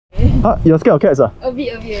Ah, you're scared of cats, ah? A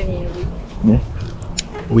bit only. Yeah.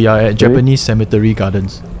 We are at Japanese Cemetery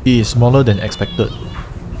Gardens. It is smaller than expected.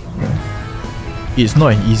 It is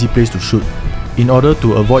not an easy place to shoot. In order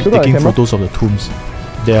to avoid taking photos of the tombs,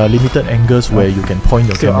 there are limited angles where you can point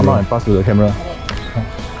your camera and pass to the camera.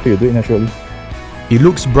 You do it naturally. It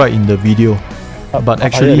looks bright in the video, but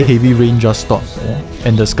actually heavy rain just stopped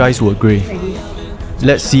and the skies were grey.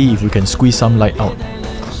 Let's see if we can squeeze some light out.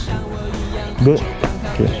 Good.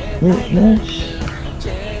 Okay.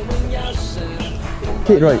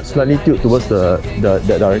 Head right, slightly tilt towards that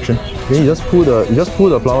direction. Then you just pull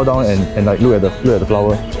the flower down and like look at the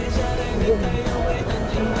flower.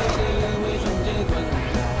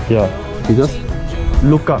 Yeah. You just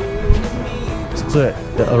look up so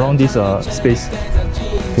that around this space.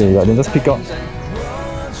 Okay, yeah, then just pick out.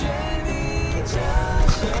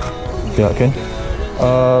 Yeah, okay.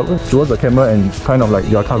 Towards the camera and kind of like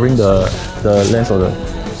you are covering the lens of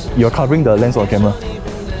the camera.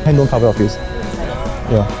 Hand don't cover your face.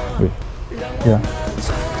 Yeah, wait. Yeah.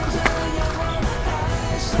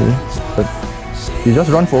 Okay. But you just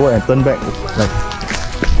run forward and turn back like.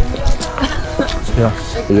 Yeah.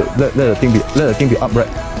 Let the thing be upright.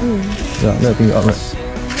 Yeah, let the thing be upright.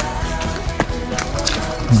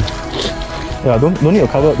 Yeah, don't need to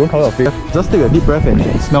cover your face. Just take a deep breath and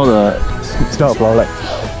smell the flower light.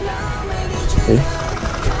 Okay.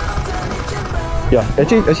 Yeah,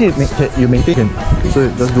 actually you maintain. So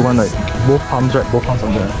just do one like both palms on the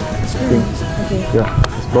thing. Okay. Yeah,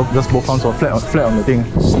 just both palms flat on the thing.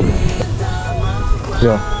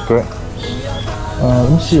 Yeah, correct. Let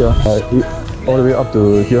me see. All the way up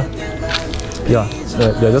to here. Yeah,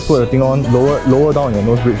 just put the thing on, lower down your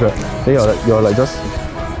nose bridge, right? Then you're like just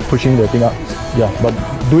pushing the thing up. Yeah, but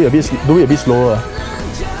do it a bit slower.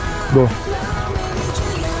 Go.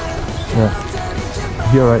 Yeah.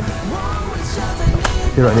 Here, right?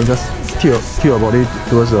 Then just tilt your body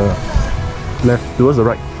towards the left, towards the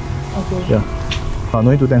right. Okay. Yeah. No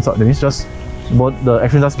need to tense up. That means just the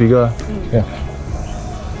action just bigger. Yeah.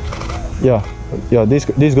 Yeah. This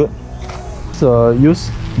is good. So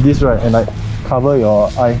use this, right, and like cover your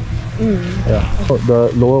eye. Yeah. So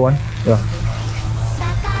the lower one. Yeah.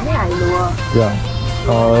 Yeah, lower. Yeah.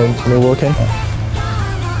 Lower can.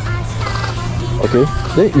 Okay.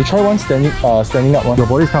 Then you try one standing up one. Your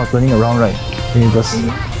body is kind of turning around, right? Then you just.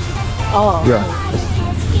 Oh. Yeah.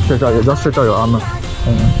 Just stretch out your arm.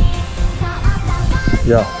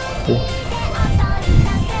 Yeah.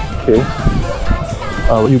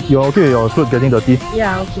 Okay. You're okay. Your clothes getting dirty.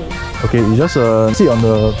 Yeah. Okay. Okay. You just sit on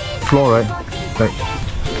the floor, right? Like.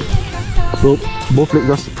 So both legs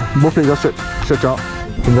just stretch out.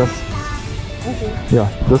 And just. Okay. Yeah.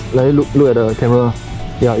 Just let it look at the camera.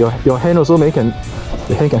 Yeah. Your hand also your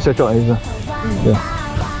hand can stretch out. Yeah.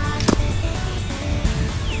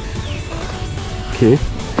 Okay.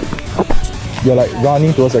 You're like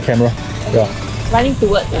running towards the camera. Yeah. Running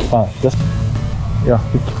towards. Just. Yeah.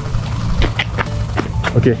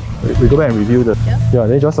 Okay. We go back and review the. Yeah.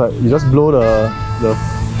 Then just like you just blow the.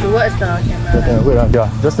 Towards the camera. Wait. Yeah.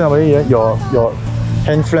 Just now, your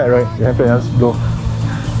hand flat, right? Your hand flat. Just blow.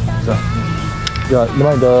 So. Yeah.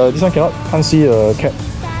 This one can't see the cat.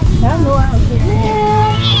 Yeah. No.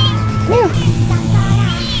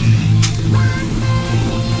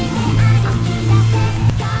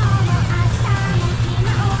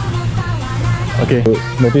 Okay. Okay,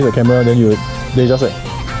 notice the camera, then they just like,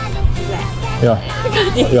 yeah,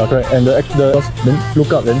 correct. And then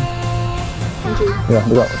look up, then yeah,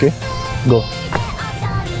 look up. Okay, go.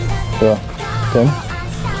 Yeah, then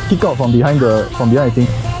kick out from behind the thing.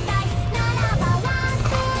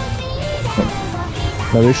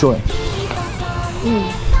 Like very short.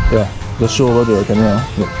 Yeah, just show over to the camera.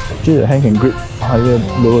 Look. Actually, the hand can grip higher,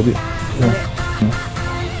 lower a bit.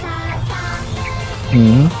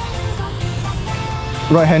 Yeah.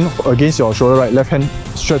 Right hand against your shoulder, right? Left hand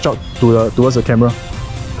stretch out towards the camera.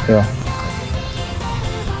 Yeah.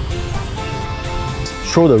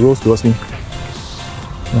 Throw the rose towards me.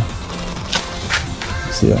 Yeah.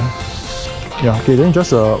 See, yeah. Okay, then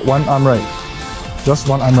just one arm right. Just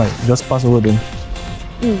one arm right. Just pass over them.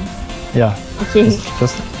 Yeah. Okay.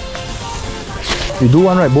 Just you do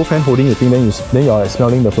one right, both hands holding the thing. Then you're like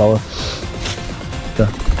smelling the flower.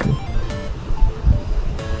 Yeah.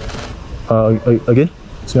 Again.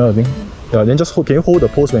 Smell the thing. Yeah, then just can you hold the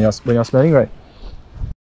pose when you're smelling, right?